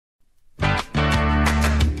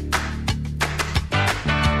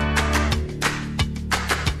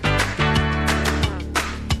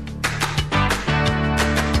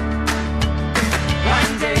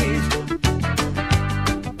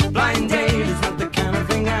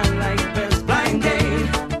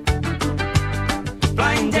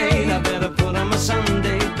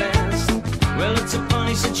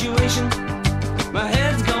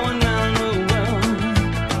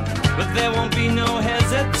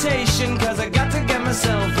temptation, cause I got to get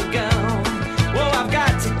myself a girl. Whoa, I've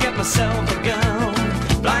got to get myself a girl.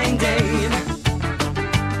 Blind date,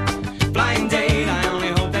 blind date, I only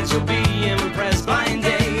hope that you'll be impressed. Blind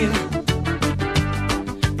date,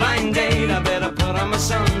 blind date, I better put on my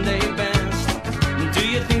Sunday best. Do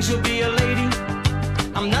you think she'll be a lady?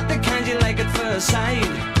 I'm not the kind you like at first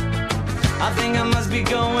sight. I think I must be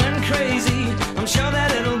going crazy. I'm sure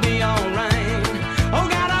that it'll be alright. Oh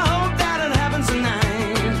God, I hope that it happens tonight.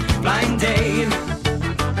 Blind date,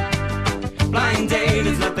 blind date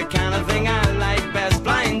is not the kind of thing I like best.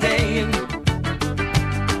 Blind date,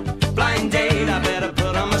 blind date, I better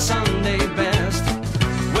put on my Sunday best.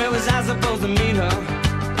 Where was I supposed to meet her?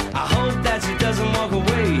 I hope that she doesn't walk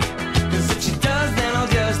away, cause if she does, then I'll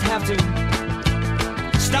just have to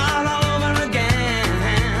start all over again.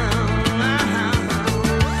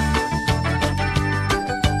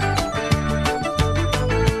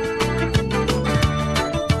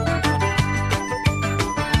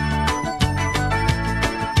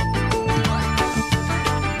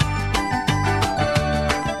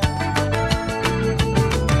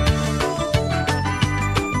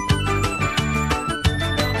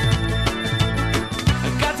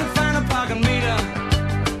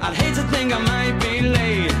 I'd hate to think I might be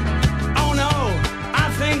late. Oh no, I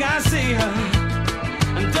think I see her.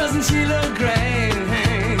 And doesn't she look great?